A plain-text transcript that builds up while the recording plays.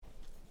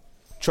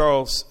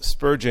Charles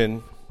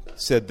Spurgeon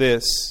said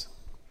this.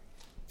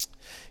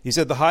 He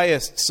said, "The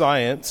highest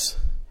science,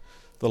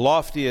 the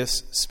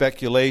loftiest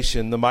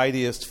speculation, the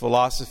mightiest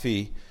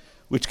philosophy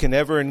which can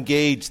ever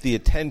engage the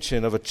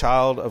attention of a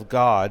child of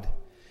God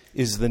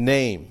is the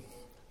name,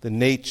 the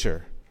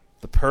nature,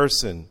 the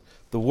person,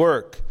 the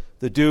work,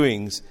 the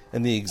doings,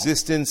 and the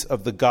existence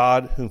of the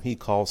God whom he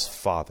calls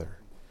Father.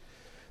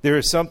 There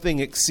is something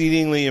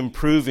exceedingly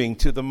improving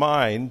to the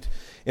mind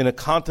in a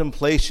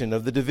contemplation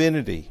of the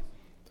divinity.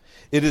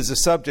 It is a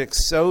subject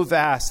so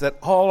vast that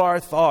all our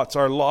thoughts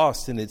are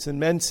lost in its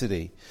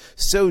immensity,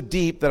 so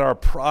deep that our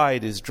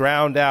pride is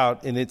drowned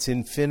out in its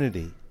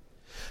infinity.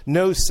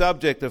 No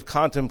subject of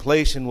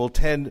contemplation will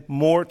tend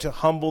more to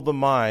humble the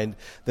mind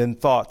than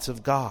thoughts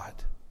of God.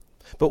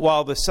 But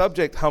while the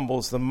subject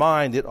humbles the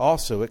mind, it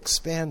also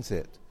expands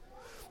it.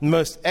 The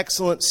most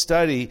excellent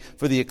study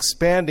for the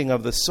expanding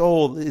of the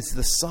soul is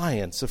the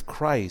science of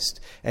Christ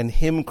and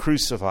Him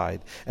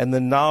crucified, and the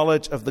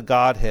knowledge of the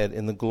Godhead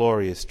in the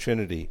glorious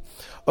Trinity.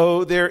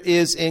 Oh, there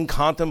is in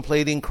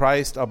contemplating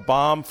Christ a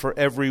balm for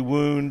every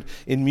wound.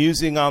 In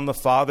musing on the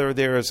Father,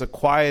 there is a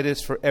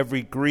quietus for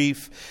every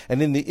grief.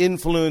 And in the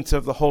influence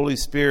of the Holy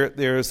Spirit,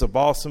 there is a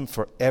balsam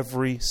for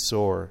every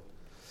sore.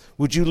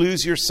 Would you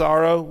lose your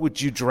sorrow?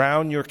 Would you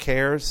drown your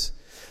cares?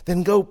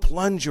 Then go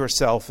plunge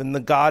yourself in the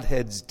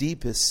Godhead's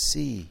deepest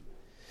sea.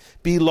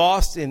 Be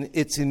lost in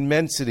its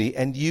immensity,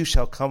 and you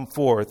shall come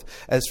forth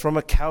as from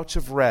a couch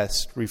of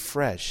rest,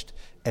 refreshed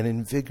and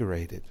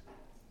invigorated.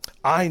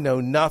 I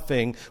know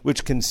nothing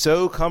which can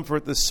so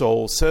comfort the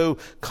soul, so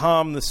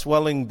calm the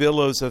swelling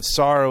billows of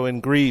sorrow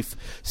and grief,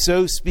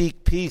 so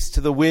speak peace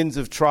to the winds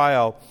of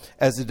trial,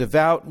 as a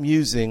devout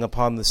musing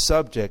upon the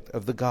subject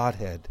of the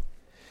Godhead.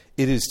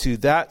 It is to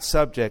that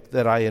subject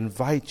that I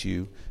invite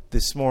you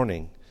this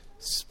morning."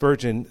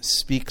 Spurgeon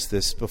speaks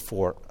this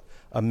before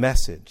a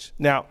message.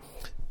 Now,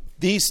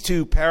 these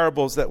two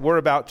parables that we're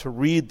about to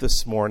read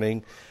this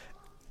morning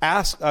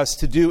ask us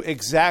to do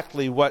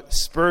exactly what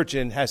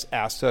Spurgeon has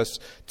asked us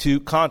to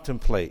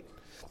contemplate.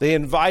 They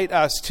invite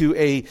us to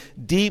a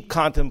deep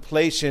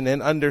contemplation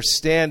and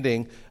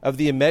understanding of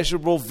the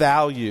immeasurable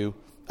value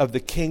of the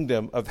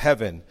kingdom of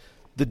heaven,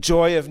 the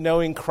joy of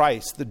knowing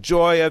Christ, the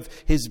joy of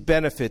His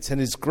benefits, and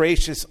His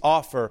gracious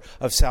offer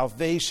of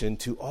salvation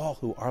to all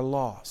who are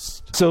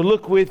lost. So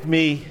look with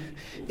me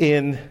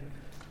in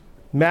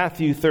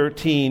Matthew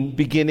 13,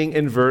 beginning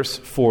in verse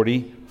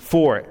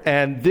 44.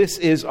 And this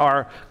is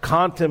our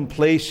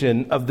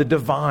contemplation of the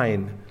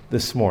divine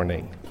this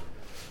morning.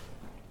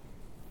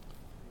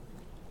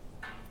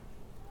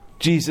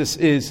 Jesus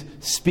is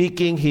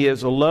speaking. He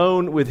is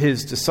alone with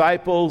His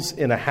disciples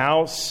in a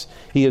house.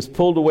 He is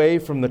pulled away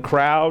from the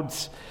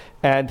crowds,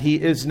 and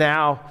He is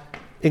now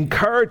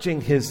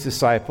encouraging His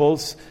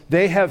disciples.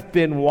 They have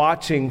been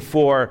watching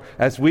for,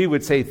 as we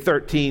would say,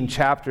 13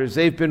 chapters.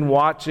 They've been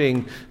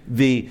watching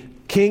the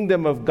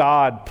kingdom of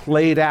God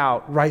played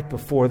out right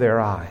before their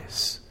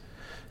eyes.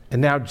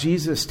 And now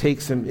Jesus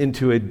takes them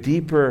into a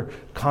deeper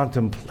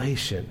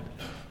contemplation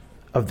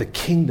of the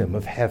kingdom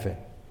of heaven.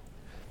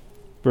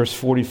 Verse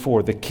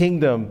 44, the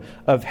kingdom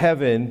of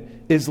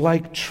heaven is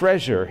like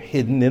treasure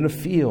hidden in a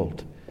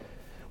field,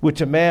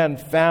 which a man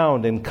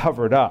found and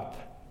covered up.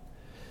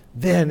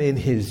 Then in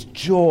his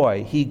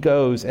joy he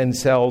goes and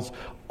sells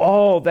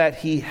all that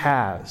he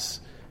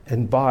has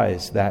and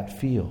buys that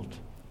field.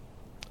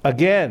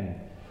 Again,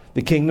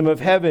 the kingdom of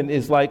heaven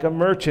is like a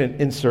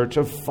merchant in search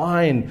of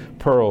fine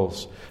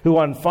pearls, who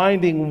on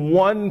finding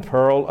one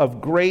pearl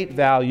of great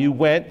value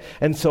went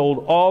and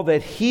sold all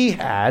that he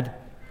had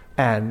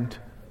and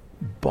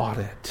bought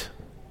it.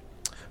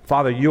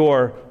 Father,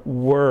 your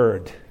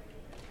word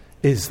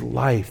is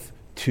life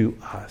to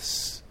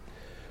us,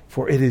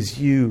 for it is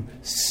you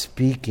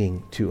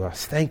speaking to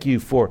us. Thank you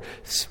for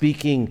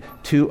speaking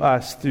to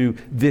us through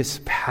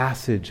this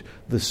passage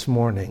this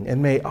morning.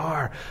 And may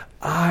our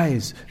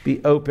eyes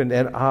be opened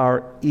and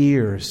our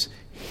ears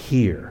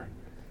hear.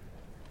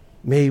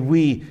 May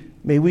we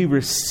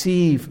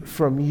receive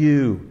from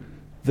you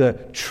the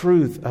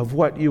truth of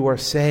what you are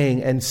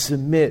saying and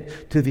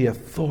submit to the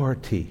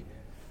authority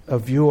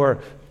of your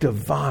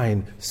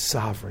divine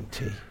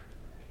sovereignty.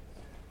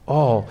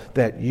 All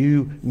that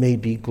you may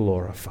be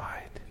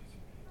glorified.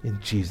 In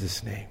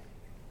Jesus' name,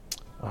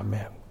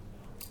 amen.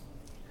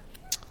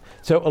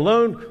 So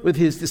alone with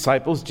his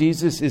disciples,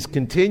 Jesus is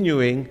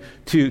continuing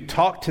to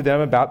talk to them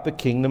about the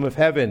kingdom of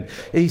heaven.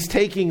 He's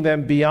taking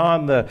them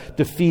beyond the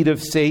defeat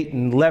of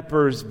Satan,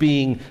 lepers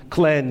being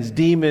cleansed,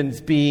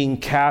 demons being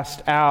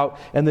cast out,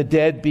 and the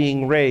dead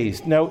being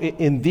raised. Now,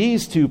 in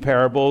these two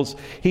parables,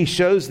 he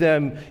shows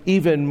them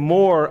even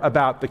more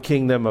about the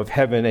kingdom of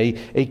heaven,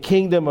 a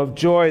kingdom of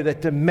joy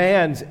that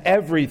demands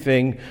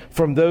everything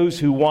from those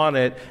who want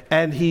it,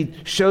 and he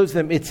shows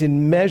them its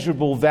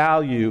immeasurable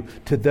value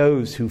to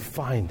those who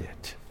find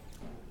it.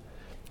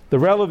 The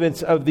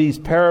relevance of these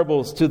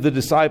parables to the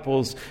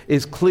disciples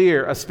is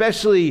clear,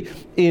 especially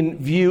in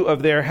view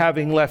of their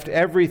having left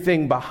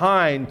everything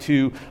behind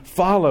to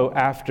follow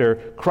after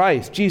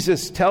Christ.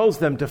 Jesus tells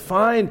them to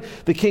find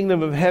the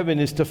kingdom of heaven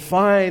is to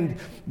find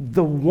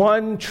the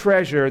one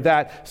treasure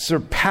that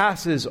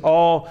surpasses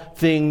all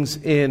things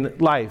in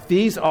life.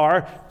 These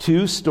are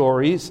two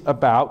stories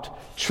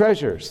about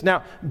treasures.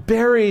 Now,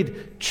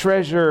 buried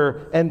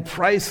treasure and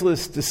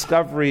priceless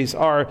discoveries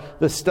are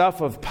the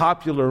stuff of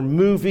popular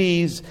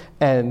movies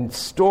and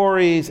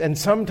stories, and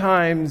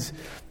sometimes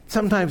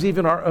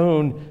even our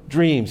own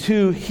dreams.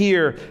 Who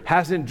here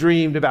hasn't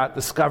dreamed about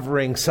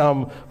discovering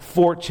some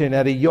fortune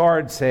at a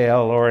yard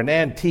sale or an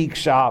antique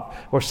shop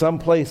or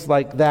someplace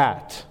like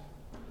that?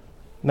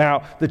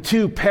 Now, the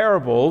two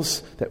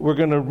parables that we're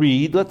going to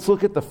read, let's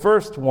look at the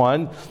first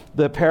one,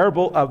 the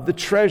parable of the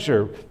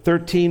treasure,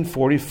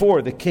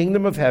 13:44. The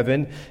kingdom of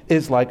heaven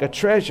is like a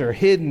treasure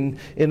hidden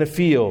in a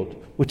field,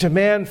 which a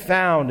man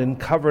found and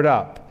covered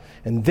up.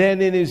 And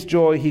then in his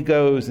joy he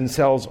goes and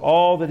sells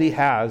all that he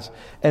has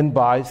and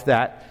buys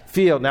that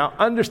field. Now,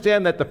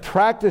 understand that the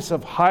practice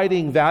of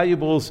hiding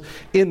valuables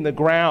in the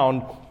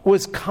ground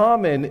was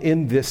common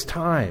in this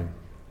time.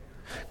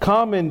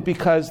 Common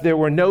because there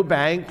were no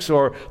banks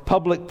or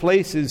public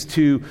places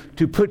to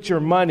put your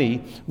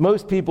money.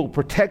 Most people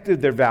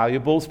protected their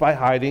valuables by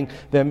hiding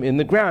them in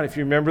the ground. If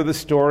you remember the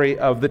story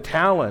of the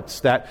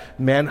talents, that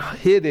men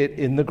hid it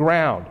in the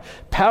ground.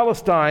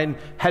 Palestine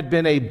had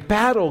been a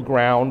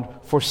battleground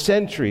for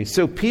centuries,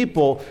 so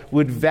people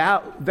would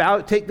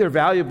take their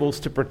valuables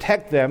to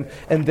protect them,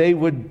 and they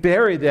would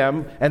bury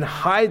them and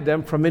hide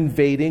them from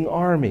invading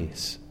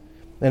armies.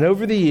 And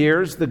over the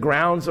years, the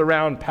grounds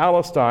around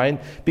Palestine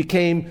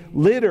became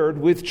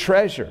littered with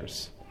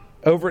treasures.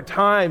 Over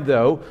time,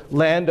 though,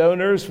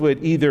 landowners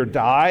would either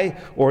die,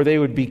 or they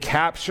would be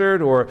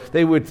captured, or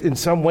they would in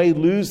some way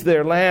lose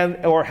their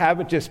land or have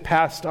it just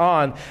passed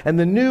on, and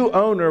the new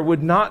owner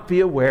would not be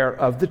aware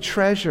of the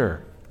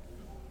treasure.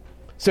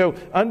 So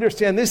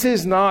understand, this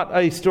is not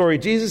a story.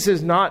 Jesus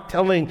is not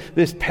telling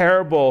this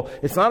parable.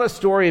 It's not a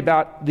story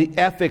about the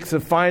ethics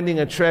of finding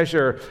a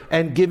treasure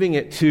and giving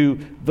it to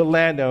the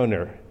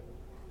landowner.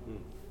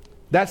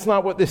 That's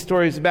not what this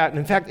story is about. And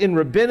in fact, in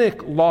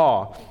rabbinic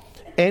law,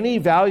 any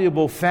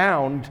valuable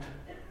found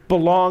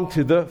belonged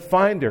to the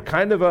finder.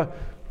 Kind of a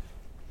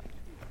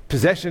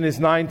possession is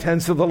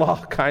 9/10 of the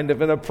law kind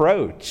of an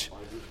approach.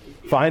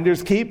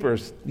 Finders,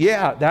 keepers.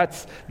 Yeah,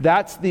 that's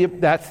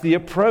the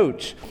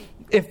approach.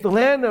 If the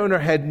landowner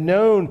had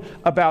known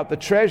about the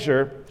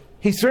treasure,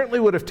 he certainly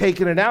would have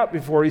taken it out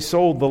before he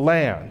sold the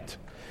land.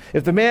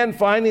 If the man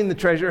finding the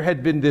treasure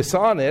had been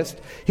dishonest,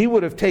 he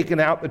would have taken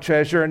out the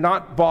treasure and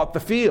not bought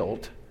the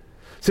field.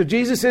 So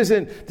Jesus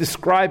isn't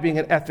describing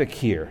an ethic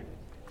here.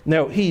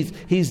 No,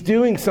 he's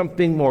doing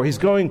something more. He's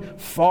going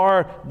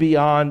far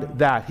beyond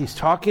that.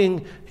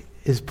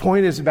 His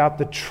point is about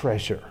the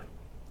treasure.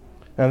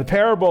 Now, the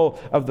parable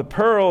of the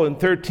pearl in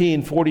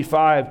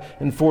 13:45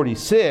 and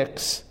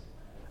 46,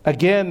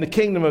 again, the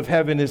kingdom of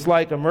heaven is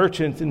like a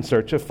merchant in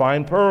search of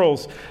fine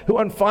pearls, who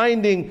on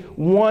finding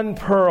one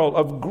pearl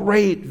of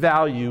great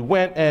value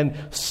went and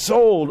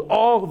sold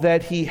all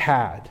that he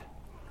had.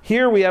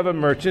 Here we have a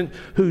merchant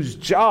whose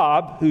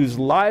job, whose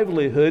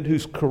livelihood,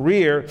 whose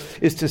career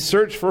is to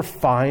search for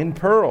fine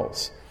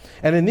pearls.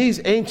 And in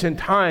these ancient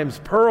times,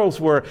 pearls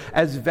were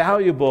as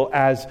valuable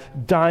as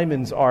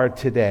diamonds are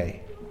today.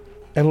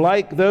 And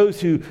like those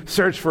who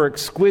search for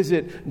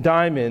exquisite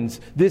diamonds,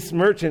 this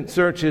merchant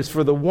searches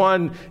for the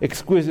one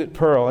exquisite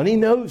pearl. And he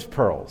knows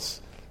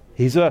pearls.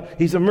 He's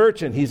a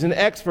merchant. He's an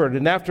expert.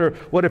 And after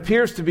what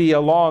appears to be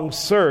a long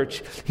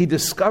search, he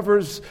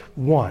discovers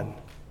one.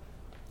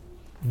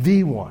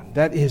 The one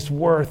that is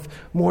worth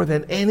more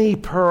than any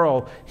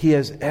pearl he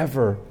has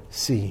ever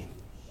seen.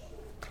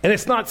 And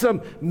it's not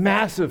some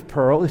massive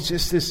pearl. It's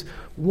just this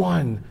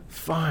one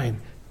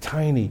fine,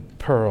 tiny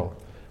pearl.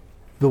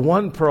 The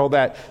one pearl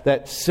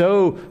that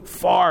so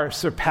far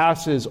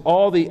surpasses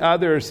all the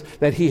others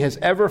that he has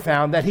ever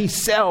found, that he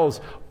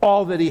sells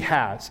all that he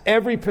has,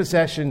 every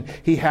possession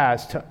he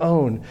has, to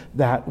own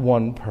that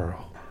one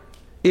pearl.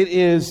 It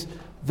is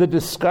the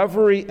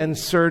discovery and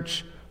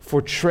search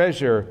for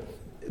treasure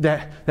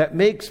that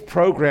makes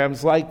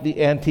programs like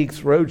the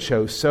Antiques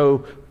Roadshow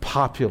so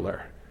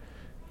popular.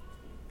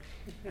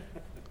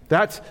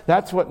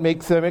 That's what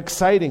makes them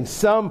exciting.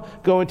 Some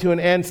go into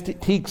an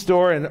antique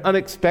store and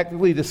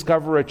unexpectedly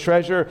discover a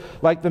treasure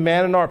like the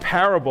man in our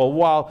parable,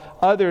 while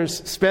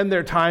others spend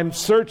their time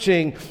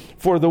searching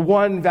for the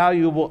one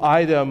valuable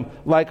item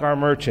like our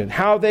merchant.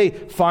 How they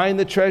find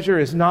the treasure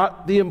is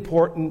not the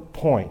important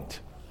point.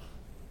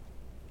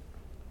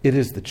 It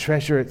is the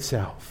treasure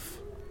itself.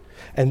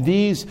 And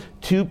these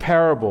two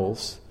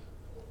parables,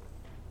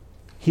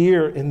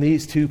 here in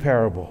these two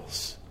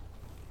parables,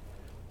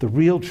 the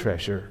real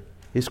treasure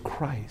is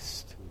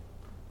Christ,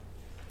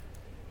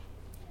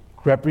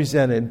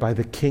 represented by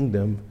the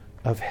kingdom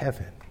of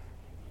heaven.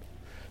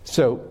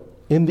 So,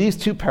 in these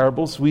two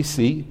parables, we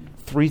see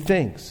three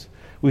things.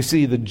 We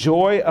see the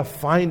joy of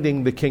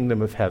finding the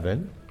kingdom of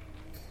heaven.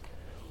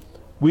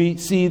 We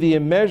see the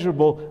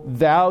immeasurable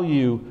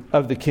value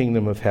of the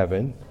kingdom of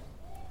heaven.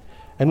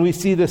 And we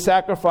see the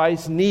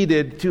sacrifice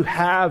needed to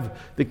have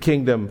the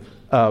kingdom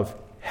of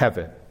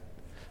heaven.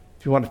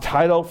 If you want a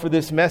title for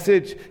this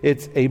message,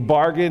 it's A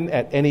Bargain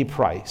at Any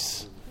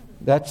Price.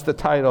 That's the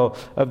title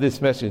of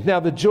this message. Now,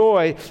 the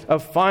joy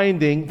of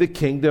finding the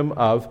kingdom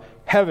of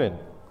heaven.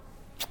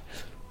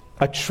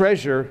 A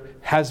treasure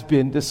has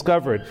been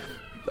discovered.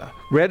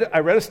 I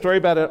read a story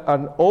about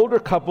an older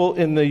couple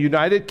in the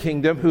United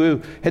Kingdom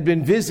who had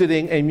been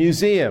visiting a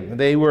museum.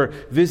 They were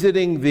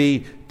visiting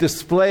the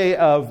display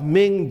of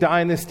Ming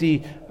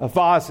Dynasty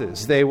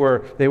vases. They were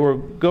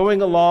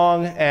going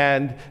along,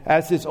 and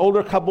as this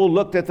older couple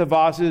looked at the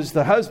vases,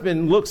 the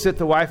husband looks at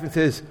the wife and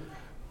says,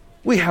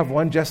 "We have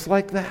one just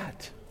like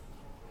that.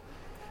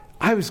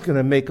 I was going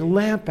to make a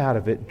lamp out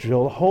of it,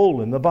 drill a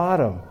hole in the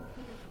bottom.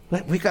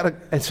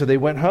 And so they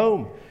went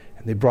home.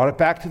 And they brought it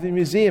back to the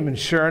museum, and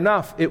sure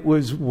enough, it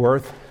was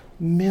worth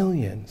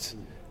millions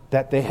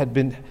that they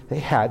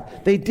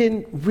had. They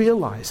didn't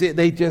realize it.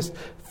 They just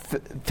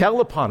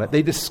fell upon it.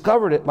 They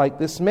discovered it like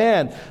this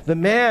man. The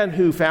man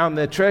who found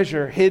the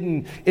treasure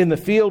hidden in the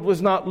field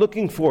was not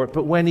looking for it,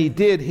 but when he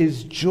did,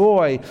 his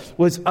joy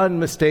was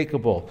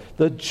unmistakable.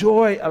 The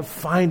joy of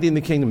finding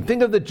the kingdom.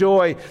 Think of the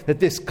joy that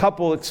this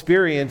couple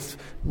experienced,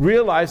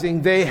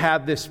 realizing they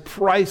had this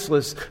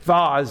priceless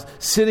vase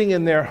sitting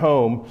in their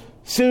home,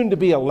 soon to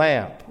be a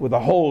lamp with a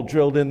hole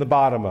drilled in the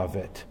bottom of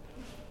it.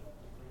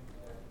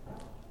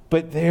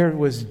 But there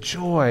was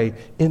joy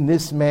in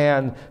this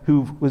man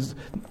who was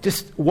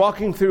just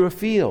walking through a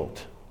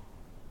field,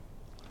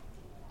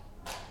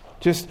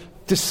 just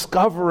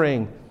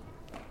discovering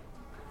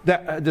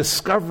that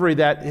discovery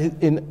that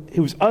it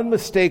was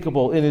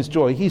unmistakable in his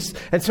joy.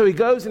 And so he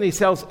goes and he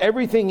sells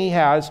everything he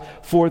has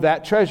for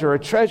that treasure, a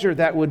treasure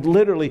that would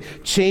literally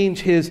change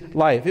his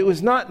life. It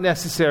was not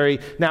necessary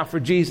now for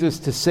Jesus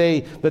to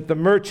say that the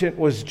merchant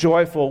was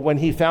joyful when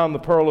he found the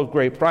pearl of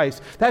great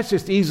price. That's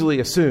just easily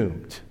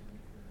assumed.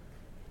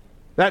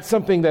 That's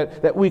something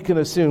that we can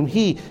assume.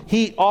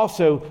 He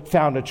also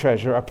found a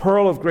treasure, a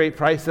pearl of great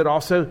price that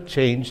also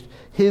changed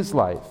his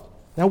life.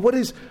 Now, what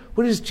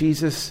is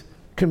Jesus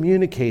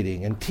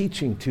communicating and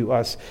teaching to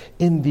us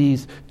in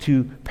these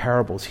two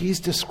parables?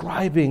 He's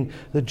describing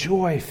the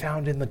joy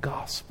found in the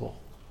gospel.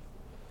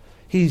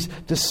 He's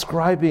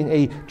describing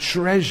a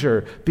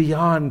treasure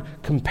beyond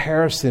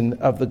comparison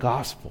of the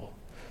gospel.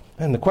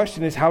 And the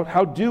question is,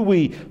 how do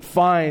we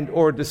find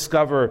or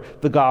discover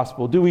the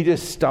gospel? Do we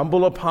just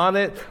stumble upon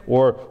it,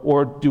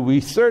 or do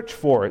we search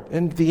for it?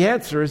 And the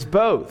answer is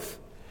both.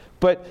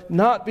 But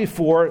not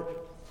before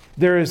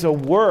there is a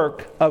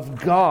work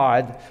of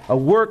God, a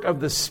work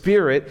of the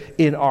Spirit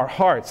in our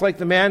hearts. Like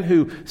the man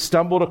who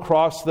stumbled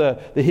across the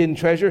hidden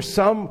treasure,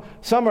 some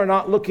are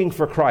not looking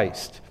for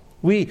Christ.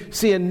 We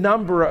see a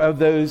number of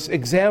those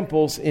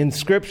examples in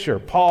Scripture.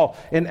 Paul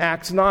in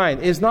Acts 9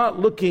 is not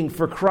looking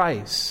for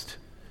Christ.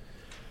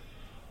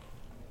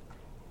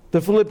 The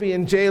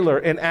Philippian jailer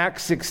in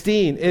Acts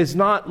 16 is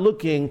not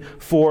looking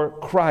for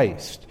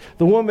Christ.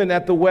 The woman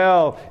at the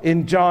well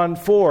in John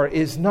 4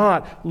 is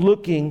not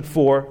looking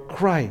for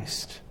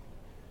Christ.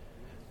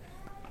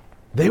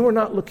 They were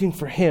not looking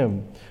for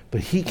him, but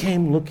he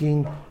came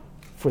looking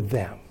for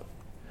them,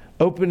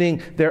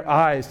 opening their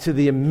eyes to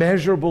the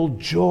immeasurable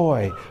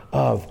joy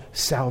of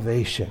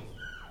salvation.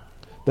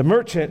 The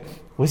merchant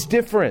was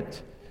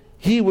different.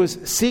 He was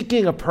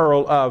seeking a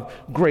pearl of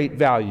great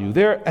value.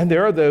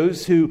 There are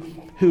those who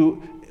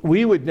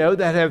we would know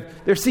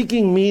that they're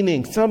seeking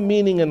meaning, some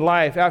meaning in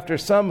life after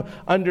some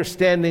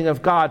understanding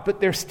of God,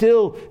 but there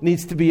still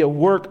needs to be a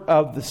work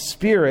of the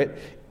Spirit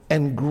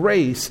and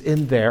grace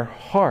in their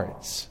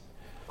hearts.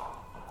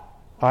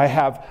 I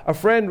have a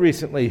friend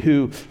recently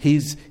who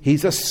he's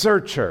a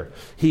searcher.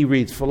 He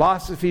reads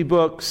philosophy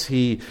books.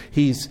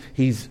 He's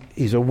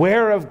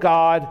aware of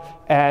God,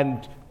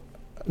 and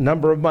a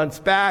number of months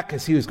back,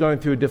 as he was going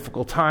through a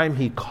difficult time,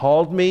 he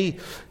called me.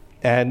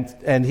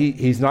 And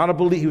he was not a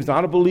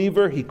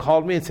believer. He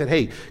called me and said,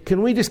 "Hey,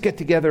 can we just get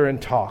together and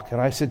talk?"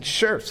 And I said,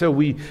 "Sure." So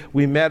we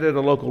met at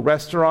a local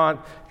restaurant,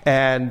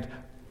 and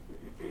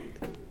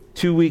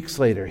 2 weeks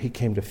later, he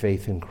came to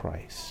faith in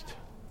Christ.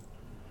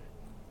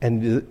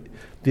 And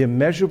the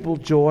immeasurable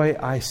joy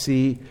I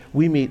see,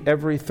 we meet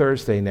every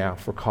Thursday now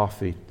for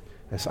coffee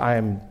as I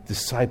am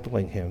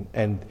discipling him,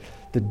 and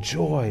the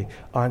joy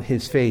on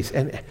his face.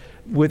 And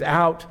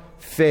without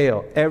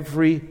fail,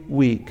 every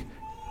week,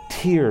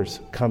 tears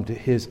come to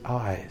his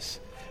eyes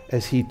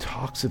as he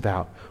talks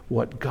about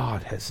what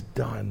God has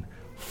done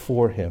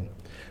for him.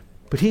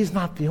 But he's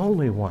not the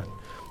only one.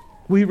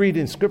 We read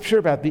in Scripture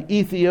about the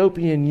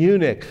Ethiopian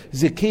eunuch,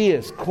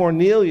 Zacchaeus,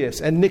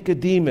 Cornelius, and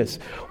Nicodemus.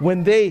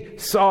 When they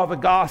saw the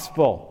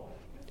gospel,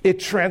 it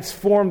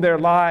transformed their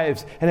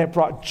lives and it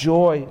brought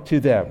joy to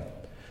them.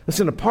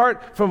 Listen,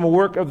 apart from a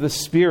work of the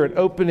Spirit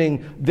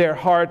opening their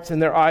hearts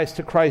and their eyes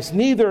to Christ,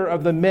 neither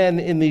of the men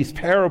in these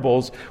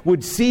parables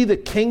would see the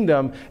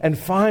kingdom and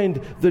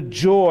find the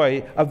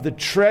joy of the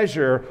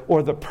treasure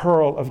or the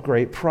pearl of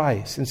great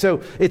price. And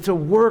so it's a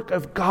work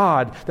of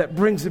God that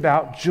brings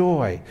about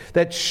joy,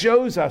 that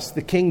shows us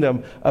the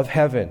kingdom of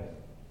heaven.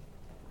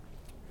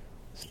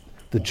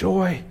 The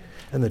joy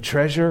and the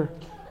treasure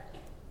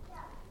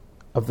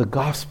of the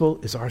gospel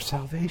is our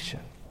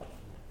salvation.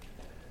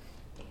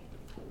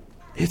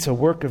 It's a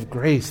work of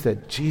grace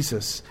that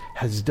Jesus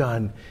has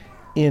done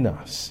in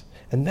us.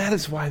 And that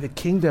is why the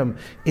kingdom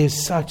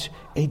is such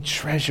a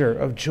treasure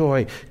of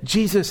joy.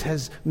 Jesus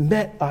has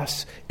met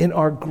us in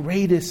our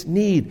greatest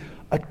need,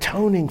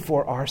 atoning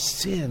for our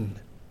sin.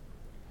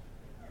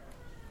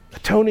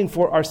 Atoning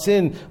for our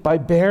sin by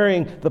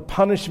bearing the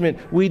punishment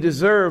we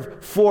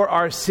deserve for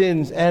our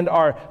sins and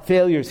our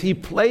failures. He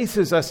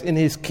places us in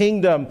His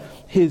kingdom,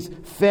 His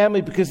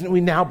family, because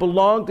we now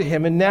belong to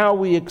Him. And now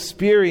we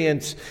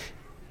experience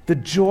the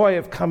joy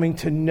of coming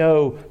to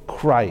know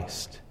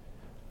Christ.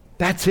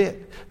 That's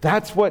it.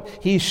 That's what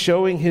He's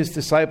showing His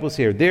disciples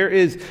here. There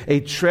is a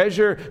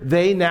treasure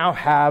they now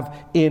have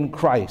in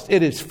Christ.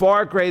 It is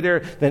far greater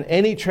than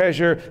any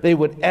treasure they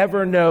would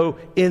ever know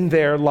in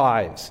their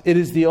lives. It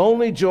is the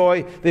only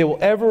joy they will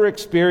ever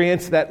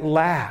experience that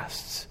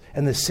lasts.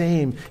 And the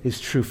same is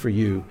true for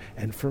you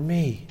and for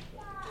me.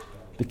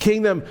 The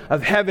kingdom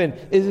of heaven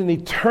is an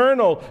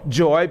eternal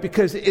joy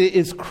because it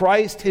is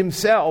Christ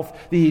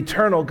Himself, the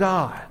eternal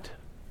God.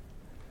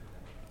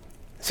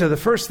 So the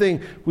first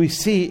thing we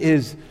see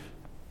is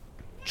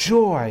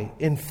joy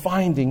in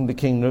finding the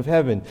kingdom of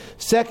heaven.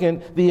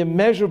 Second, the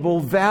immeasurable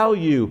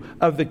value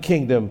of the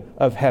kingdom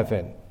of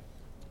heaven.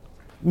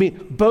 I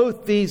mean,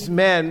 both these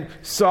men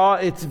saw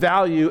its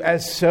value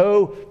as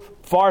so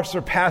far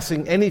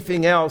surpassing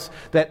anything else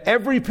that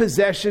every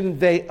possession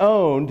they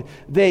owned,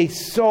 they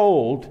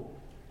sold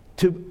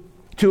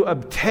to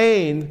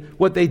obtain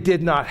what they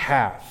did not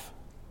have.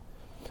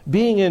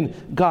 Being in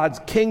God's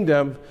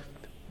kingdom,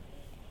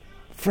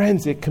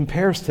 friends, it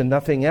compares to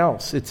nothing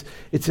else.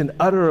 It's an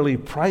utterly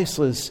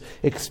priceless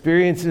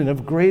experience and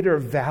of greater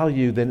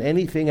value than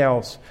anything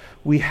else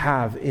we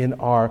have in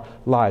our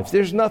lives.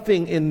 There's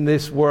nothing in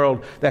this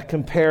world that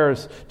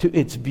compares to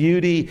its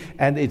beauty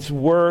and its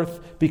worth,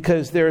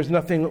 because there is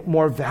nothing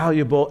more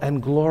valuable and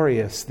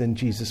glorious than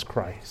Jesus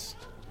Christ.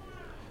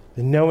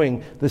 And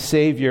knowing the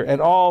Savior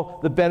and all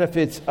the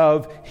benefits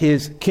of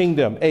His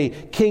kingdom. A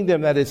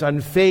kingdom that is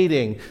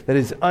unfading, that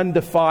is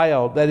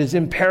undefiled, that is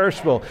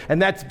imperishable,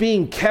 and that's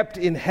being kept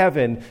in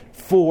heaven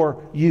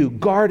for you,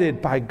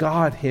 guarded by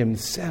God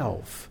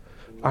Himself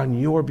on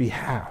your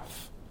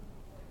behalf.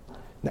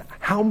 Now,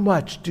 how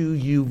much do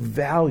you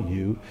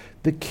value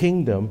the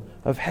kingdom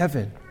of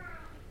heaven?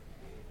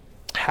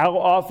 How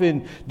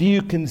often do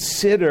you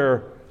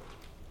consider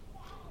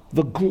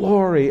the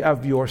glory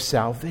of your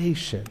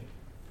salvation?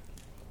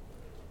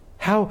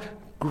 How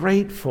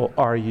grateful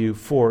are you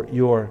for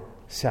your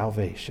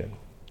salvation?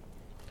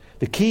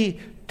 The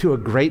key to a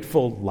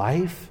grateful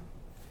life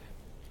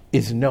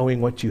is knowing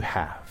what you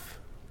have.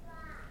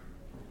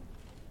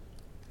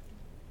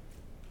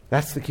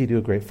 That's the key to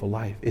a grateful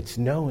life. It's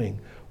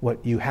knowing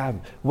what you have.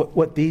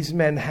 What these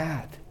men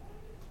had.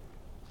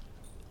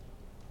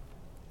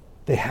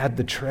 They had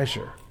the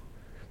treasure.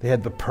 They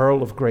had the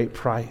pearl of great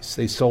price.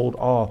 They sold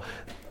all.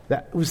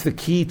 That was the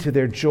key to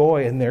their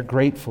joy and their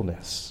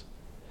gratefulness.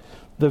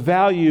 The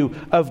value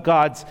of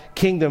God's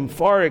kingdom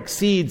far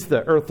exceeds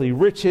the earthly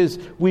riches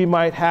we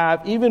might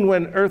have, even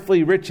when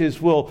earthly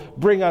riches will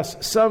bring us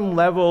some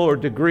level or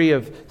degree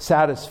of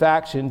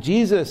satisfaction.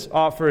 Jesus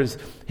offers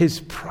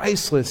His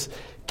priceless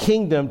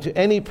kingdom to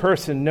any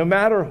person, no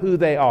matter who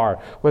they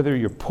are, whether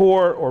you're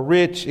poor or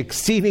rich,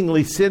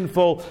 exceedingly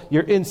sinful,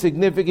 you're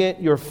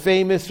insignificant, you're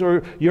famous,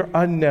 or you're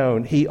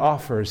unknown. He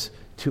offers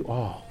to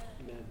all.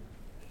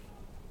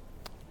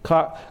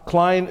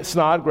 Klyne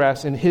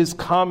Snodgrass, in his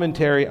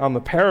commentary on the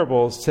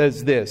parables,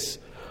 says this: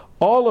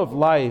 all of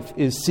life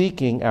is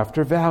seeking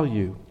after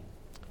value.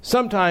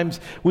 Sometimes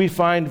we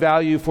find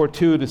value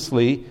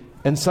fortuitously,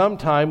 and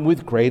sometimes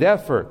with great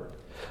effort.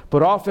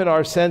 But often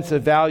our sense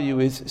of value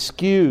is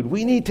skewed.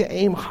 We need to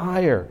aim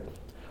higher.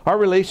 Our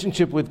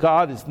relationship with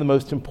God is the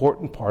most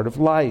important part of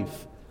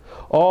life.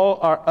 All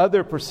our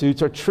other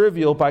pursuits are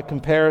trivial by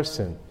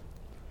comparison.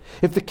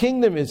 If the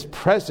kingdom is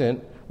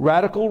present,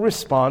 radical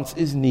response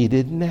is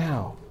needed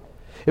now.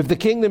 If the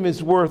kingdom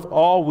is worth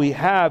all we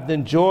have,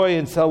 then joy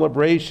and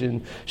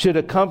celebration should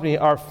accompany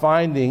our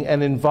finding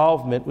and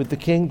involvement with the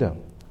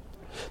kingdom.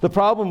 The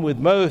problem with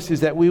most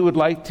is that we would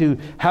like to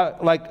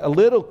have like a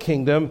little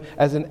kingdom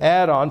as an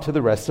add-on to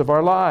the rest of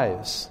our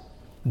lives.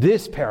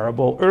 This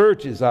parable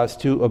urges us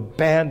to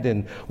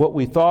abandon what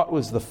we thought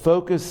was the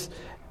focus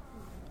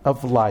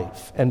of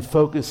life and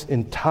focus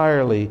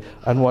entirely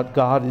on what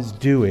God is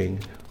doing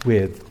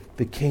with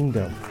the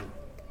kingdom.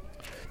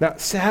 Now,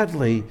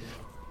 sadly,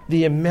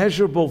 the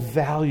immeasurable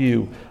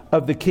value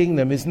of the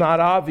kingdom is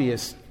not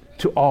obvious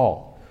to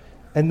all.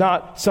 and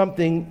not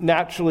something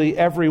naturally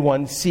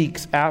everyone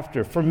seeks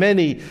after. For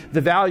many,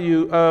 the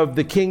value of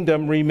the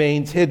kingdom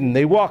remains hidden.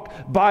 They walk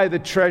by the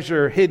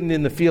treasure hidden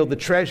in the field, the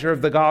treasure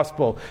of the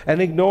gospel,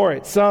 and ignore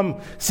it.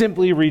 Some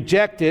simply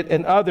reject it,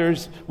 and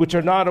others, which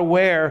are not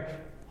aware,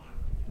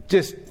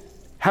 just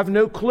have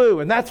no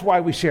clue. And that's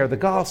why we share the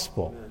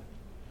gospel.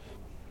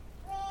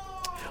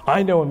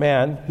 I know a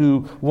man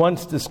who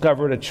once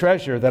discovered a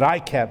treasure that I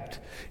kept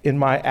in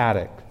my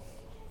attic.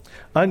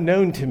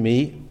 Unknown to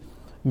me,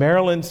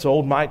 Marilyn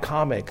sold my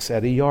comics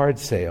at a yard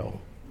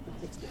sale.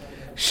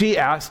 She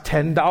asked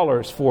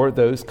 $10 for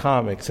those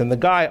comics, and the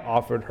guy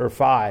offered her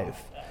 $5.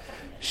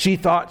 She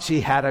thought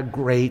she had a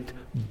great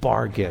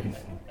bargain.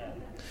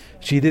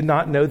 She did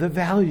not know the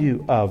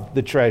value of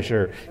the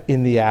treasure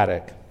in the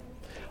attic.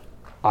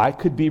 I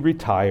could be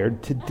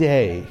retired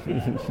today.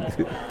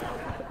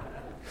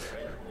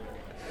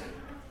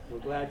 We're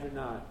glad you're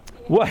not.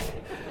 What?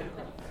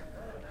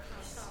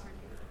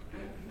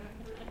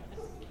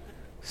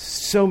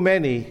 So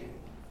many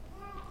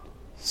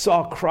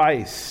saw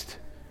Christ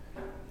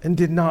and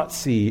did not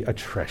see a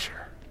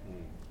treasure.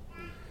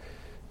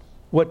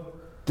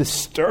 What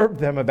disturbed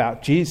them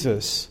about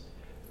Jesus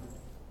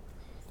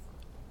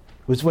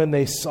was when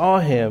they saw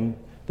him,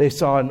 they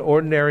saw an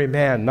ordinary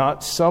man,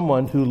 not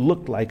someone who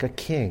looked like a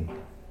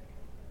king.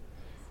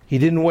 He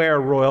didn't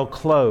wear royal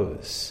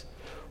clothes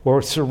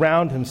or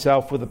surround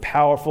himself with a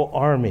powerful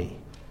army.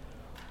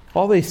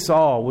 All they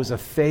saw was a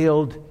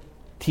failed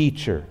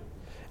teacher.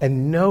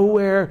 And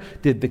nowhere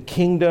did the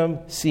kingdom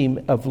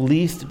seem of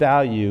least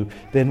value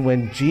than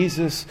when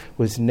Jesus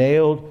was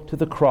nailed to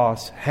the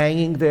cross,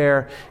 hanging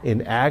there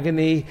in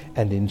agony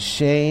and in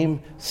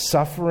shame,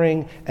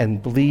 suffering and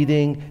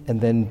bleeding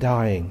and then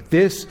dying.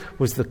 This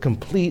was the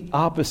complete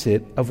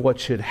opposite of what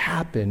should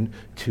happen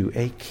to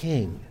a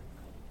king.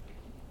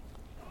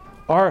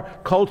 Our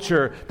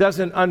culture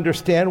doesn't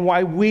understand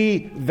why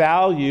we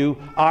value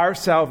our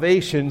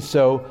salvation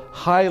so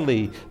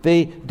highly.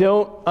 They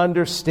don't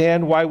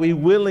understand why we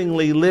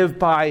willingly live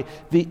by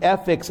the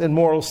ethics and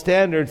moral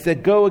standards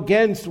that go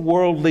against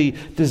worldly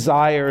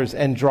desires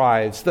and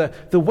drives.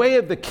 The way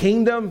of the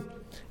kingdom,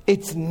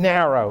 it's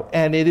narrow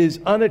and it is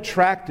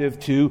unattractive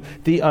to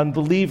the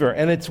unbeliever.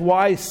 And it's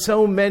why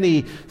so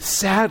many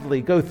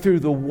sadly go through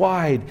the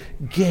wide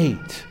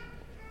gate.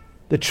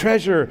 The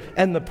treasure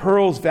and the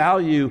pearl's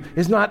value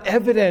is not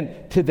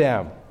evident to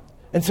them.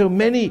 And so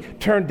many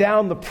turn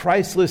down the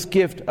priceless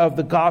gift of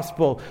the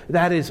gospel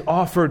that is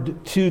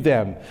offered to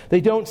them.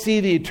 They don't see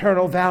the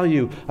eternal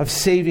value of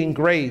saving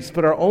grace,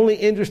 but are only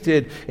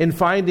interested in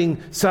finding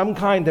some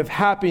kind of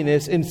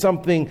happiness in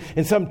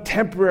some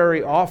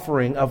temporary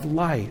offering of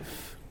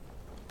life.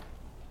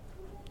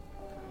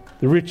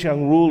 The rich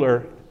young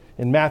ruler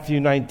in Matthew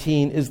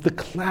 19 is the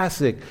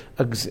classic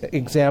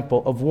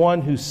example of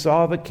one who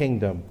saw the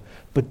kingdom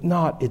but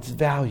not its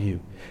value,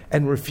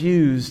 and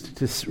refused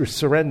to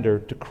surrender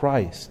to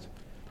Christ.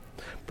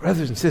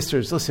 Brothers and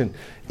sisters, listen,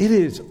 it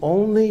is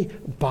only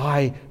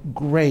by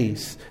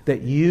grace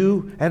that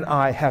you and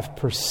I have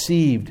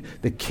perceived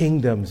the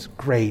kingdom's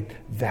great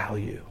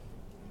value.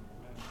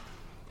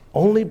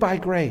 Only by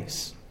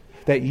grace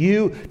that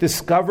you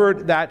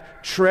discovered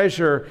that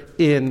treasure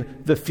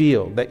in the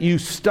field, that you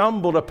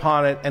stumbled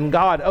upon it, and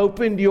God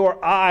opened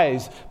your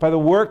eyes by the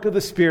work of the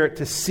Spirit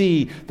to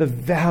see the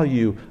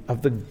value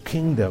of the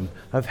kingdom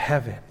of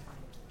heaven.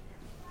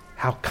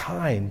 How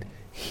kind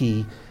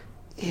He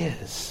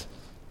is.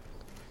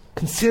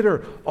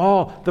 Consider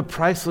all the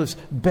priceless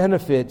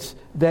benefits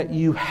that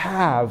you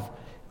have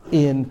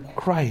in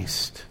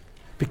Christ,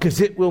 because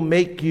it will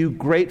make you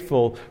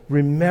grateful,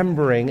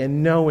 remembering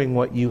and knowing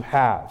what you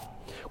have.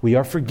 We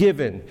are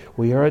forgiven.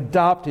 We are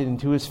adopted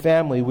into His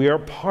family. We are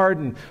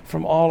pardoned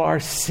from all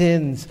our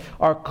sins.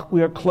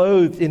 We are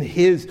clothed in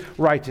His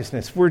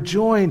righteousness. We're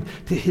joined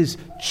to His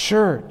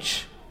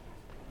church.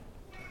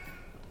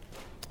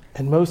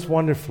 And most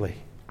wonderfully,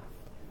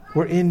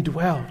 we're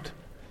indwelt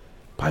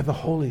by the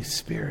Holy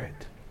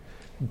Spirit.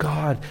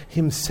 God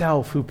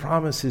Himself, who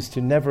promises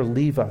to never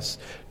leave us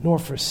nor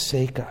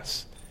forsake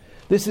us.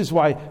 This is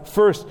why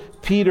 1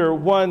 Peter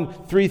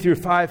 1, 3 through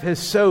 5 has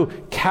so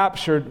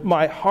captured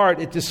my heart.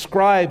 It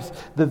describes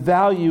the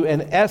value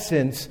and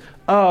essence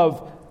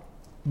of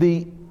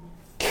the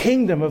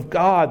kingdom of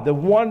God, the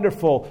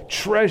wonderful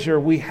treasure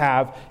we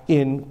have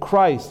in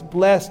Christ.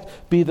 Blessed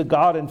be the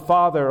God and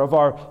Father of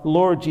our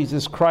Lord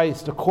Jesus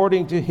Christ.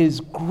 According to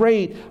His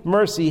great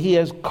mercy, He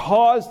has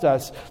caused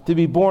us to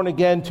be born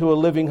again to a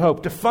living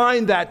hope, to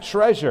find that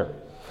treasure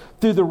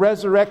through the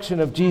resurrection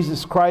of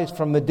Jesus Christ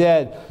from the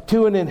dead,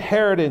 to an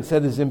inheritance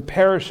that is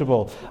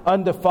imperishable,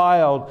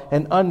 undefiled,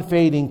 and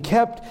unfading,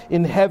 kept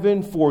in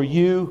heaven for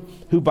you,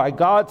 who by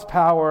God's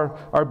power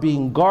are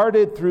being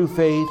guarded through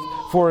faith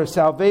for a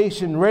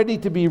salvation ready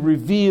to be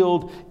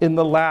revealed in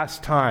the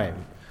last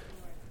time.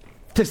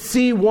 To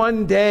see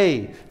one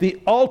day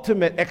the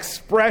ultimate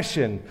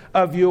expression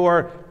of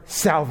your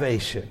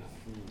salvation.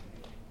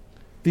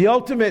 The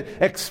ultimate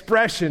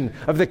expression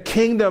of the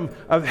kingdom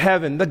of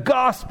heaven, the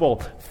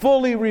gospel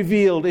fully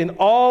revealed in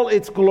all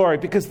its glory,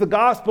 because the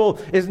gospel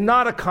is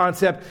not a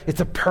concept, it's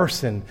a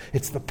person.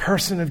 It's the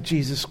person of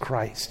Jesus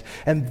Christ.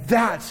 And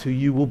that's who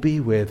you will be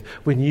with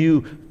when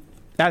you,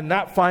 on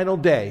that final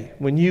day,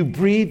 when you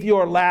breathe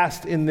your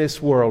last in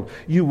this world,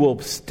 you will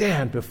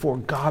stand before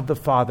God the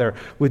Father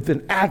with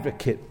an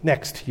advocate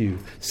next to you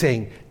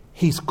saying,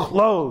 He's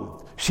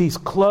clothed, she's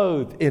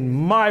clothed in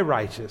my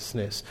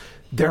righteousness.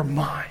 They're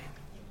mine.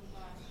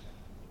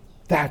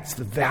 That's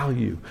the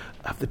value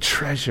of the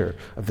treasure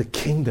of the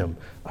kingdom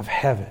of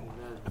heaven,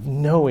 of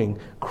knowing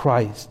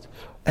Christ.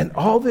 And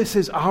all this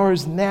is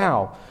ours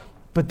now,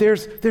 but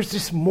there's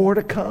just more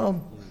to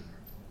come.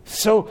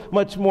 So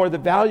much more. The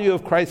value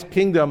of Christ's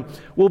kingdom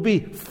will be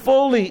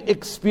fully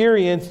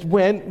experienced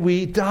when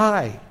we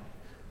die.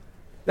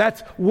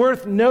 That's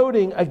worth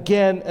noting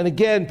again and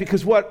again,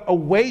 because what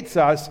awaits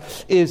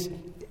us is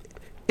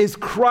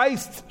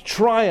Christ's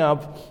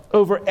triumph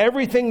over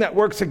everything that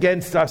works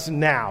against us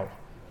now.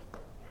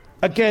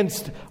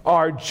 Against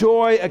our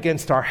joy,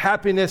 against our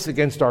happiness,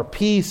 against our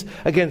peace,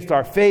 against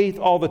our faith,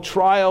 all the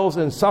trials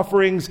and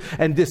sufferings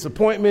and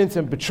disappointments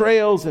and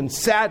betrayals and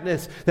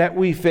sadness that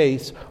we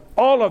face,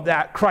 all of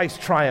that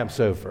Christ triumphs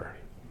over.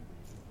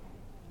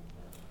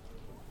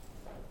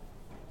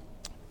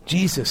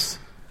 Jesus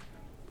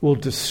will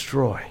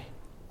destroy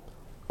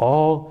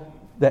all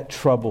that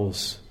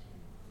troubles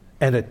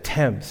and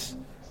attempts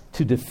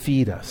to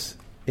defeat us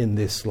in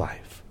this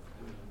life.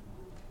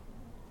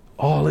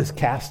 All is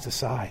cast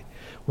aside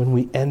when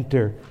we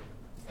enter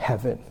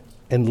heaven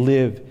and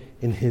live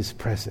in His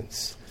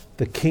presence.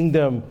 The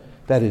kingdom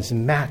that is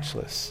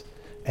matchless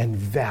and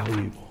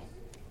valuable.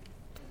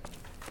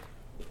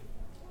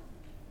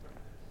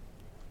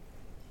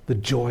 The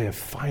joy of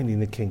finding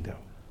the kingdom.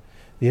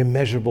 The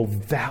immeasurable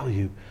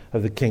value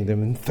of the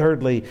kingdom. And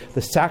thirdly,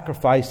 the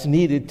sacrifice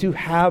needed to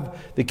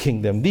have the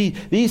kingdom.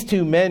 These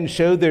two men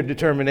showed their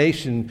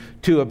determination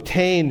to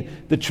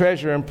obtain the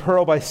treasure and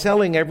pearl by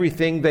selling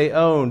everything they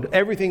owned,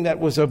 everything that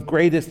was of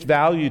greatest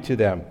value to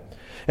them.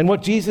 And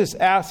what Jesus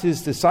asked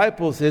His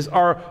disciples is,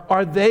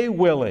 are they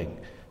willing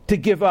to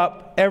give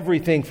up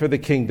everything for the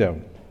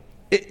kingdom?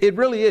 It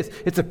really is.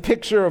 It's a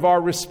picture of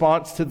our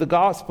response to the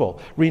gospel,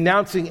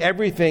 renouncing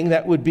everything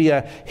that would be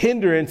a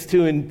hindrance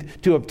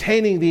to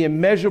obtaining the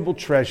immeasurable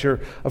treasure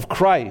of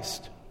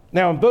Christ.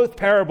 Now, in both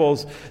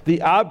parables,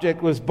 the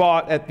object was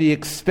bought at the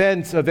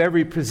expense of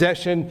every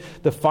possession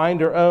the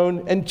finder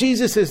owned. And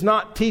Jesus is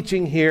not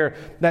teaching here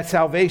that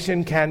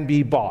salvation can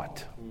be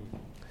bought.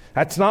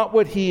 That's not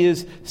what He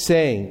is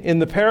saying. In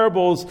the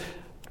parables,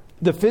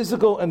 the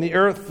physical and the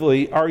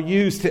earthly are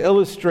used to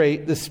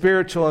illustrate the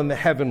spiritual and the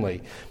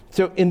heavenly.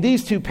 So in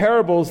these two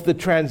parables, the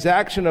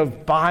transaction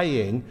of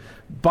buying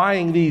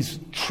these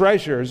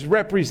treasures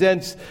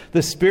represents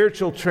the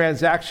spiritual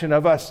transaction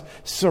of us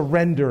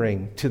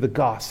surrendering to the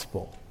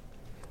gospel.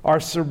 Our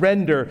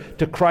surrender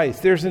to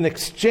Christ. There's an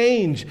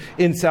exchange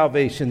in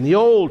salvation. The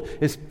old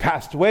is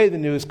passed away, the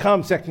new has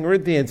come. 2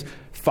 Corinthians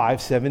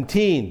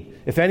 5:17.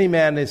 If any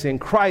man is in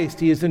Christ,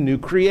 he is a new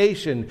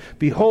creation.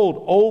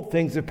 Behold, old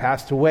things have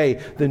passed away.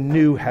 The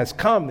new has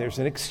come. There's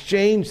an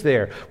exchange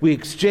there. We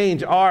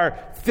exchange our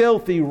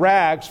filthy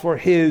rags for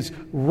His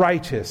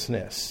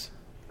righteousness.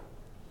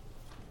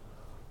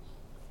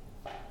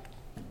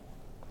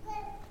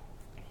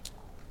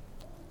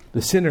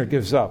 The sinner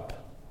gives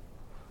up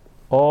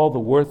all the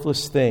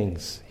worthless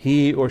things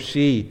he or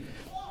she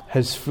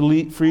has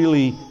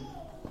freely,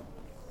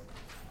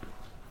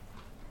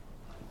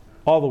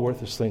 all the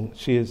worthless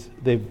things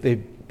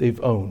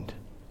they've owned.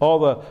 All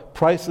the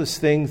priceless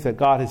things that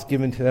God has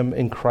given to them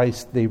in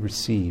Christ they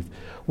receive.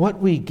 What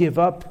we give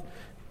up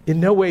in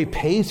no way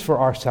pays for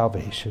our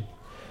salvation.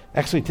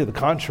 Actually, to the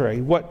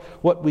contrary,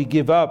 what we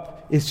give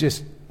up is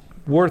just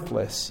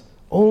worthless.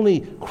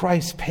 Only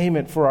Christ's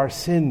payment for our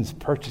sins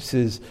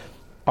purchases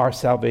our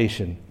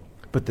salvation.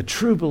 But the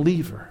true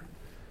believer,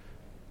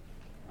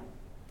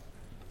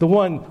 the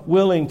one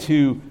willing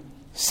to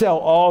sell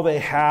all they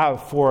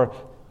have for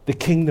the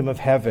kingdom of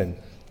heaven,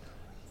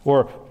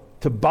 or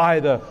to buy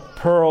the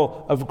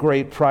pearl of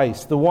great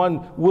price, the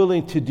one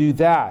willing to do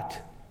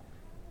that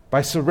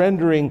by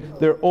surrendering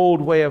their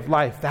old way of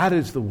life, that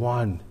is the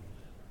one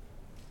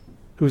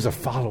who is a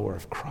follower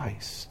of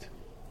Christ.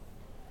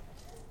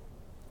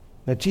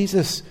 Now,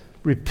 Jesus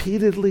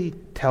repeatedly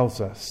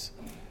tells us,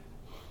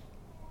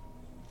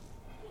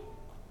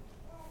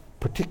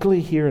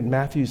 particularly here in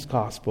Matthew's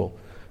gospel,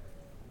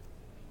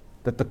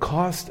 that the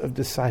cost of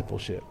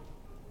discipleship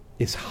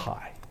is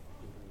high.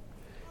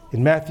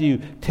 In Matthew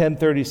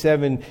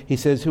 10:37, he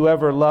says,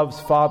 "Whoever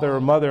loves father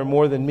or mother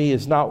more than me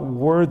is not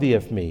worthy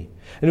of me.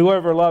 And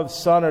whoever loves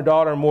son or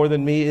daughter more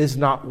than me is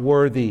not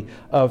worthy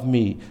of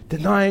me."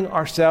 Denying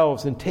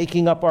ourselves and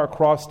taking up our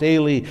cross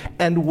daily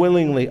and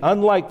willingly,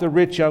 unlike the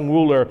rich young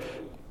ruler,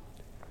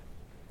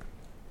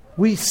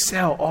 we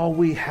sell all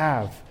we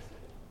have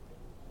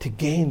to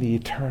gain the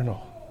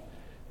eternal.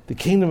 The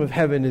kingdom of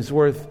heaven is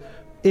worth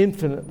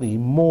infinitely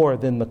more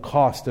than the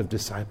cost of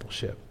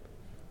discipleship.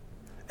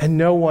 And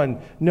no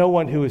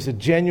one who is a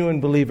genuine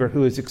believer,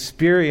 who has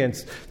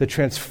experienced the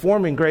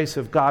transforming grace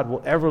of God,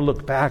 will ever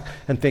look back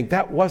and think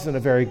that wasn't a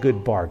very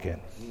good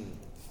bargain.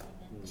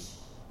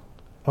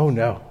 Oh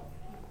no.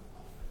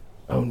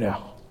 Oh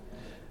no.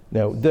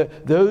 No,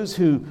 those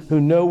who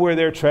know where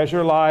their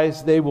treasure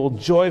lies, they will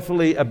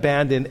joyfully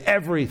abandon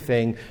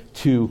everything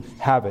to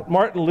have it.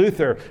 Martin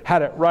Luther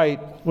had it right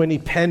when he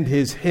penned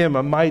his hymn,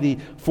 A Mighty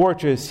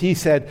Fortress. He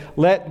said,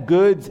 "Let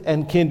goods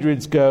and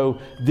kindreds go,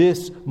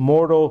 this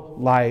mortal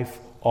life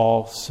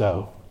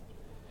also."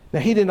 Now,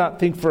 he did not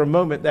think for a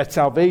moment that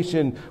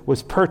salvation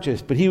was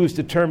purchased, but he was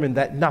determined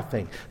that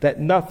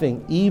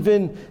nothing,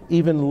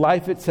 even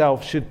life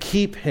itself, should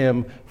keep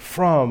him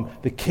from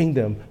the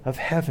kingdom of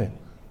heaven.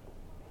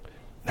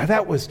 Now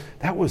that was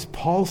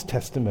Paul's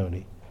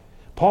testimony.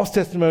 Paul's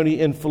testimony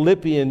in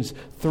Philippians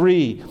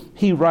 3,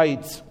 he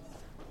writes,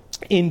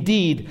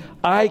 "Indeed,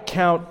 I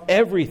count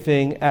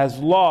everything as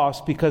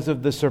loss because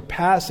of the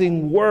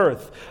surpassing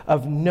worth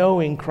of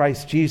knowing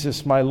Christ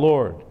Jesus my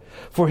Lord.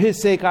 For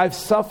his sake I've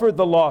suffered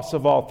the loss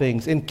of all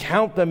things and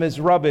count them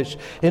as rubbish,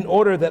 in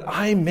order that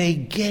I may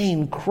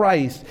gain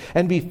Christ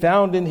and be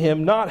found in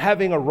him, not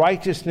having a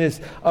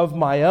righteousness of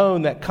my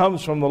own that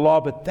comes from the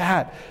law, but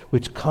that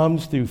which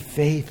comes through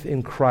faith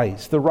in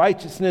Christ, the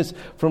righteousness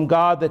from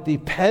God that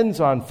depends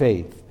on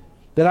faith,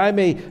 that I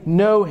may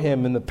know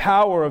him and the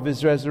power of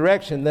his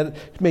resurrection, that I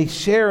may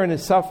share in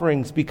his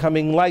sufferings,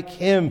 becoming like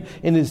him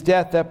in his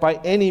death, that by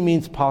any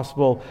means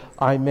possible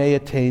I may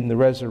attain the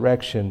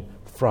resurrection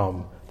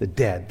from the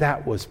dead."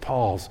 That was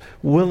Paul's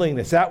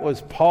willingness. That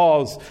was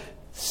Paul's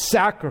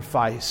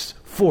sacrifice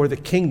for the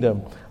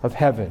kingdom of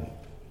heaven.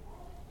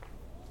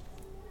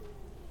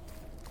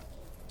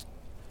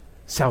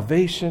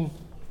 Salvation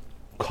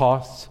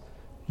costs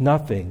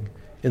nothing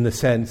in the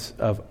sense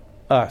of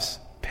us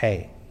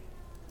paying,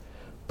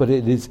 but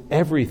it is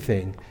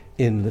everything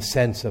in the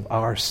sense of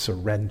our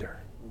surrender.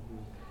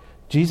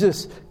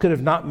 Jesus could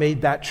have not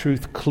made that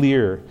truth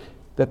clear,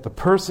 that the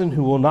person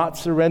who will not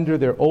surrender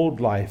their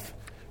old life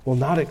will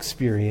not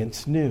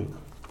experience new.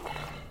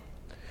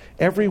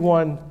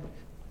 Everyone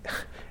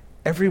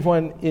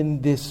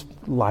in this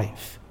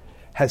life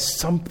has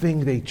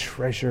something they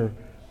treasure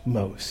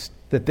most,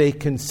 that they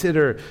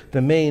consider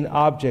the main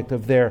object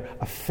of their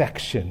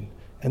affection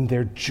and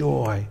their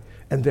joy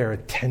and their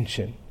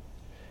attention.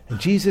 And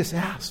Jesus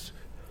asked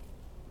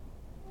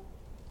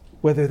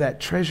whether that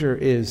treasure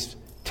is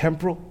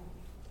temporal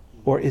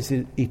or is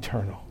it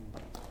eternal.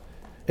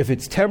 If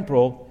it's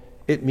temporal,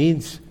 it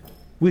means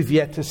we've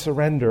yet to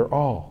surrender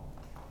all.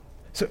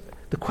 So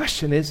the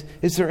question is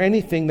there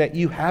anything that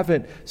you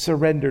haven't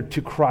surrendered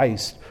to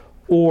Christ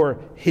or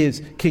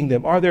his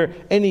kingdom? Are there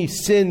any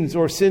sins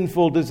or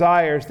sinful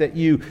desires that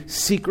you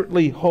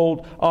secretly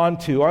hold on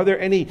to? Are there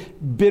any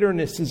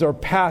bitternesses or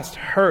past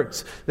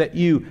hurts that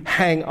you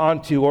hang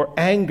on to, or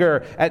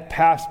anger at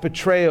past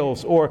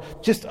betrayals, or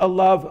just a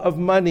love of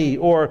money,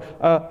 or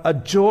a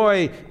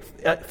joy,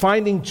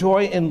 finding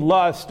joy in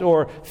lust,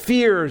 or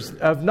fears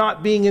of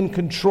not being in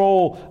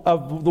control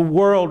of the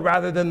world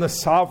rather than the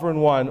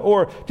sovereign one,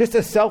 or just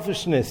a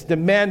selfishness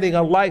demanding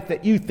a life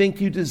that you think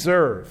you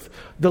deserve?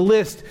 The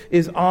list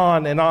is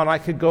on and on. I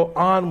could go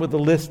on with a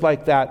list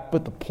like that,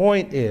 but the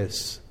point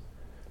is,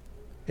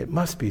 it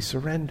must be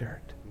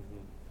surrendered.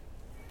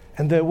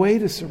 And the way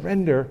to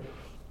surrender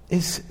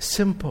is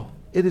simple.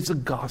 It is a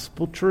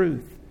gospel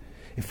truth.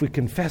 If we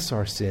confess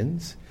our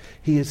sins,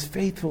 he is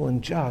faithful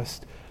and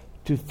just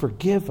to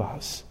forgive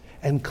us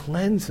and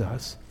cleanse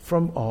us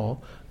from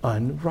all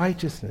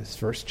unrighteousness.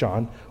 1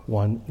 John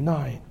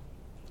 1:9.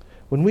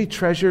 When we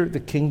treasure the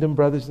kingdom,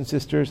 brothers and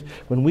sisters,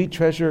 when we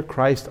treasure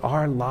Christ,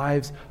 our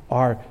lives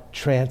are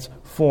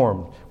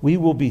transformed. We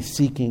will be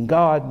seeking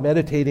God,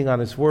 meditating on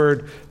his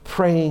word,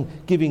 praying,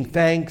 giving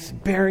thanks,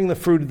 bearing the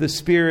fruit of the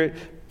Spirit,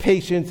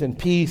 patience and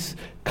peace,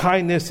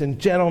 kindness and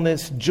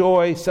gentleness,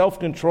 joy,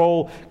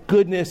 self-control,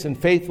 goodness and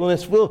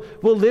faithfulness. We'll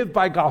live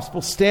by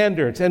gospel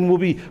standards, and we'll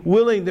be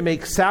willing to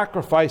make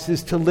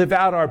sacrifices to live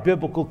out our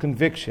biblical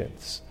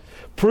convictions,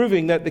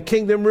 proving that the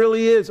kingdom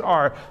really is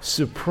our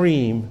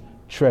supreme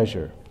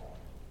treasure.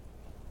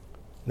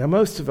 Now,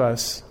 most of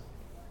us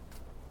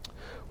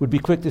would be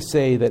quick to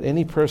say that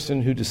any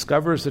person who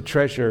discovers a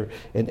treasure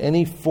in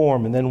any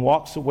form and then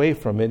walks away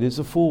from it is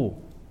a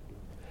fool.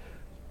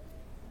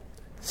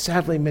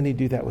 Sadly, many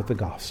do that with the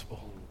gospel.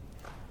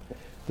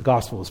 The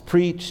gospel is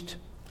preached.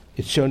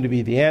 It's shown to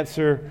be the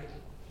answer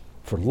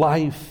for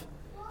life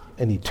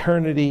and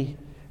eternity.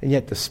 And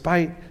yet,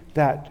 despite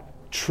that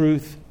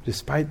truth,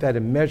 despite that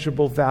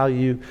immeasurable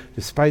value,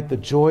 despite the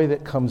joy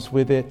that comes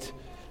with it,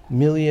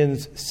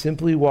 millions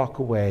simply walk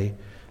away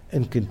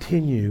and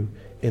continue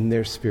in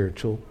their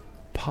spiritual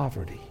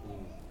poverty.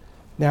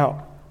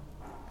 Now,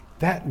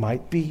 that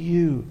might be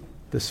you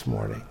this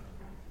morning.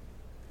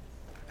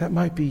 That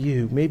might be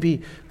you.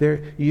 Maybe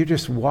you're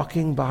just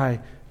walking by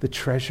the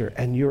treasure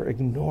and you're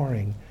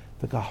ignoring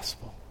the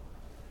gospel.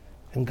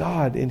 And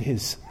God, in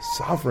his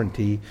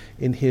sovereignty,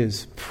 in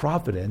his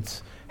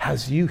providence,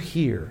 has you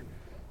here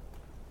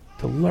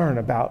to learn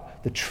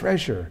about the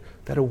treasure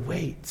that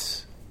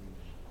awaits.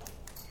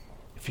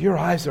 if your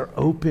eyes are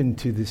open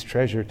to this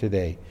treasure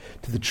today,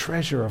 to the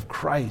treasure of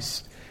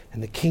Christ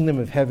and the kingdom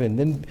of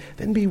heaven,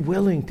 then be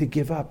willing to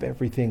give up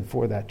everything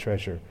for that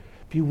treasure.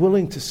 Be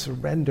willing to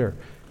surrender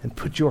and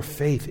put your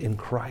faith in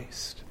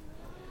Christ.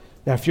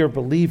 Now, if you're a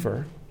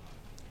believer,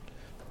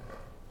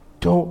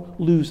 don't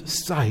lose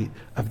sight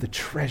of the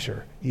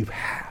treasure you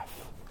have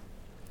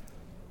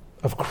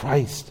of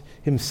Christ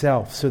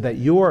himself, so that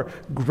your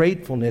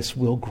gratefulness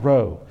will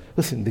grow.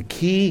 Listen, the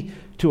key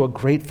to a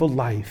grateful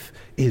life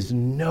is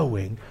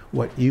knowing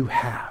what you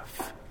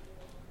have.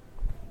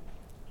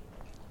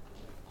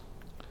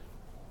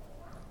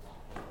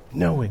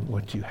 Knowing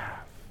what you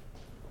have.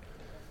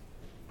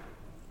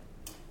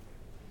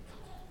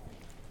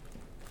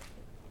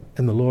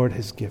 And the Lord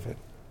has given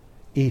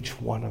each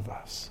one of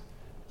us.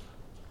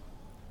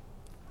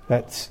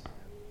 Let's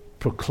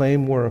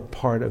proclaim we're a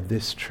part of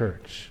this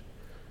church.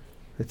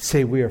 Let's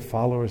say we are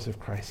followers of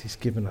Christ. He's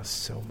given us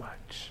so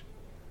much.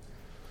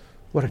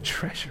 What a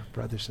treasure,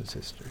 brothers and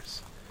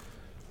sisters.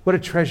 What a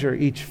treasure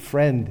each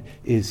friend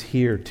is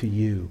here to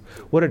you.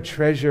 What a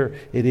treasure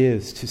it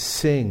is to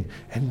sing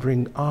and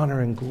bring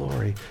honor and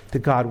glory to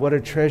God. What a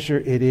treasure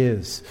it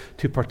is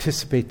to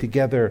participate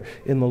together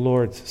in the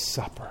Lord's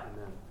Supper,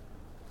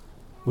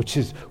 which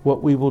is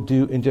what we will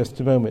do in just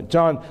a moment.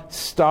 John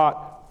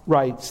Stott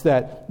writes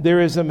that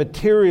there is a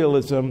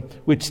materialism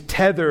which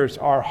tethers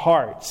our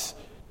hearts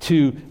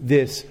to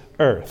this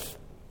earth.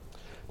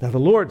 Now, the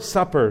Lord's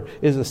Supper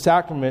is a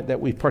sacrament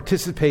that we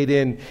participate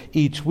in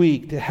each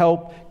week to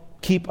help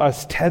keep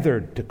us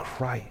tethered to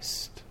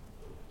Christ,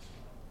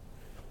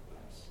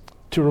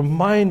 to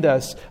remind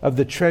us of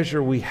the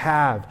treasure we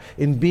have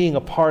in being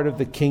a part of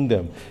the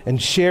kingdom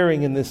and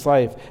sharing in this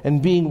life,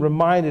 and being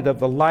reminded of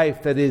the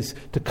life that is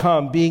to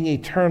come, being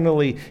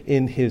eternally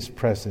in his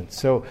presence.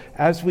 So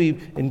as we,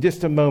 in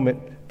just a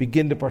moment,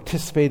 begin to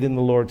participate in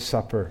the Lord's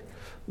Supper,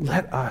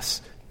 let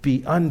us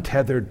be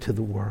untethered to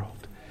the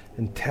world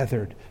and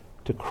tethered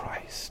to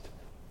Christ.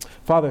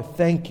 Father,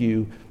 thank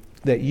you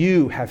that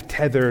you have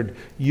tethered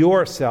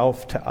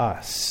yourself to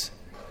us,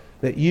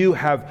 that you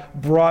have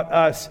brought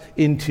us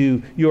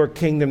into your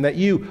kingdom, that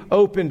you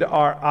opened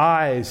our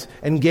eyes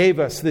and gave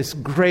us this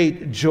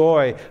great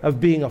joy of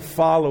being a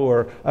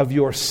follower of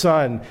your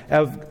Son,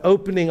 of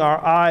opening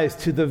our eyes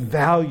to the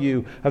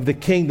value of the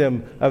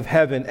kingdom of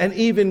heaven, and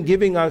even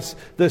giving us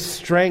the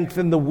strength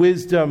and the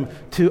wisdom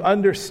to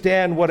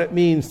understand what it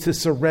means to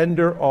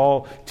surrender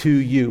all to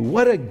you.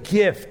 What a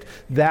gift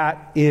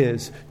that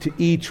is to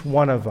each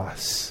one of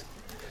us.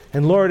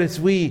 And Lord, as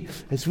we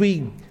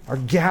are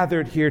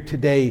gathered here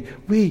today,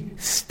 we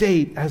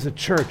state as a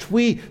church,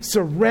 we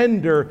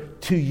surrender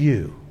to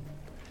you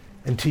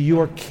and to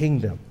your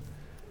kingdom,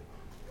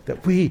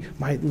 that we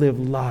might live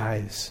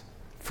lives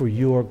for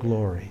your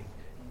glory.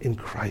 In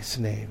Christ's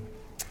name,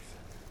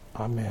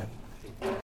 amen.